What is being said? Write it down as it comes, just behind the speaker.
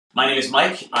My name is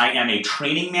Mike. I am a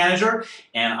training manager,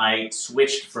 and I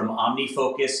switched from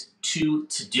OmniFocus to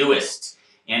Todoist.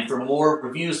 And for more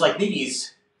reviews like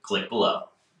these, click below.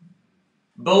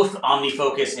 Both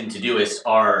OmniFocus and Todoist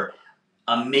are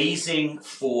amazing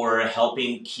for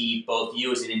helping keep both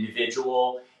you as an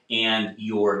individual and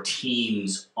your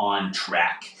teams on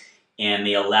track. And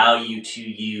they allow you to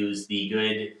use the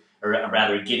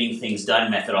getting things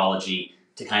done methodology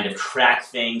to kind of track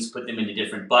things, put them into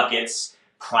different buckets,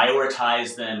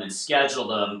 prioritize them and schedule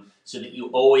them so that you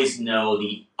always know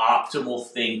the optimal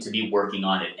thing to be working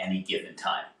on at any given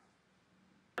time.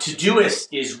 Todoist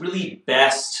is really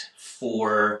best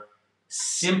for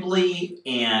simply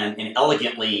and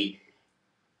elegantly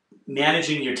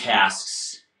managing your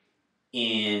tasks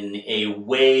in a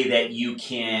way that you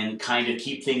can kind of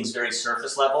keep things very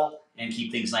surface level and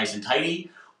keep things nice and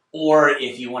tidy. Or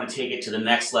if you want to take it to the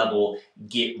next level,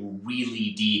 get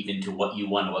really deep into what you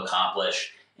want to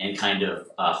accomplish and kind of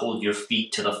hold your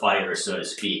feet to the fire, so to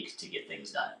speak, to get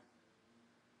things done.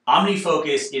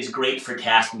 OmniFocus is great for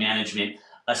task management,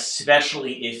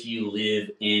 especially if you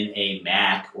live in a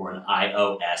Mac or an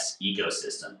iOS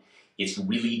ecosystem. It's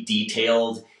really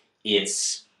detailed,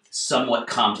 it's somewhat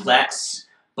complex,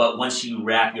 but once you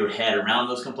wrap your head around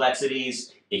those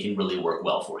complexities, it can really work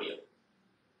well for you.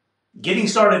 Getting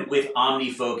started with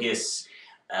OmniFocus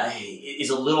is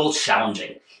a little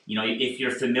challenging. You know, if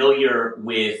you're familiar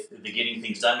with the getting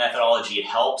things done methodology, it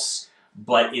helps,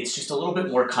 but it's just a little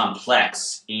bit more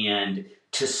complex. And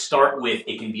to start with,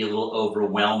 it can be a little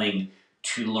overwhelming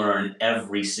to learn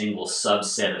every single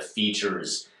subset of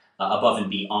features above and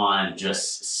beyond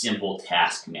just simple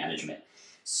task management.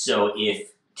 So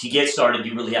to get started,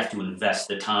 you really have to invest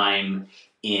the time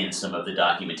in some of the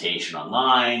documentation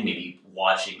online, maybe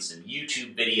watching some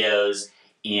YouTube videos,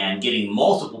 and getting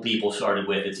multiple people started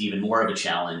with, it's even more of a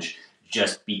challenge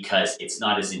just because it's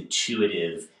not as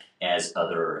intuitive as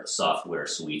other software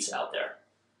suites out there.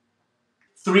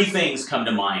 Three things come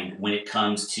to mind when it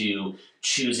comes to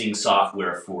choosing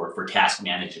software for task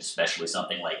management, especially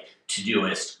something like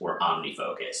Todoist or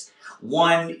OmniFocus.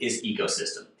 One is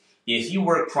ecosystem. If you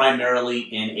work primarily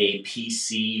in a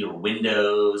PC or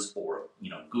Windows or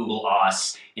Google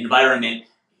OS environment,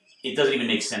 it doesn't even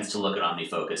make sense to look at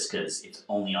OmniFocus because it's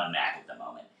only on Mac at the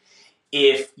moment.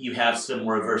 If you have some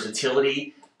more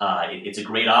versatility, it's a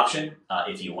great option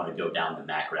if you want to go down the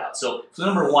Mac route. So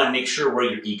number one, make sure where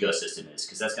your ecosystem is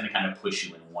because that's going to kind of push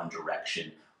you in one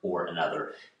direction or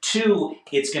another. Two,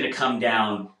 it's going to come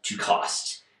down to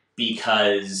cost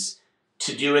because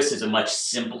Todoist is a much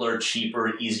simpler,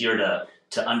 cheaper, easier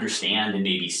to understand and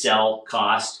maybe sell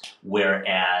cost,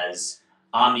 whereas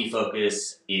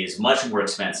OmniFocus is much more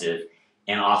expensive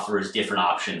and offers different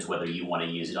options, whether you want to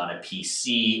use it on a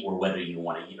PC or whether you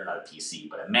want to, or not a PC,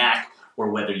 but a Mac, or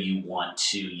whether you want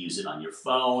to use it on your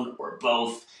phone or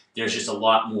both. There's just a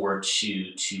lot more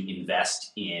to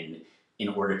invest in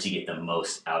order to get the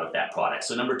most out of that product.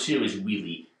 So number two is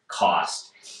really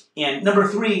cost. And number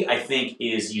three, I think,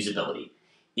 is usability.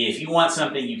 If you want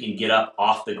something you can get up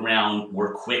off the ground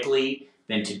more quickly,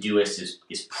 then Todoist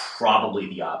is probably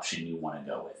the option you want to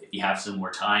go with. If you have some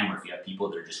more time or if you have people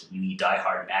that are just really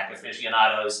diehard Mac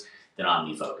aficionados, then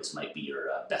OmniFocus might be your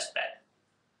best bet.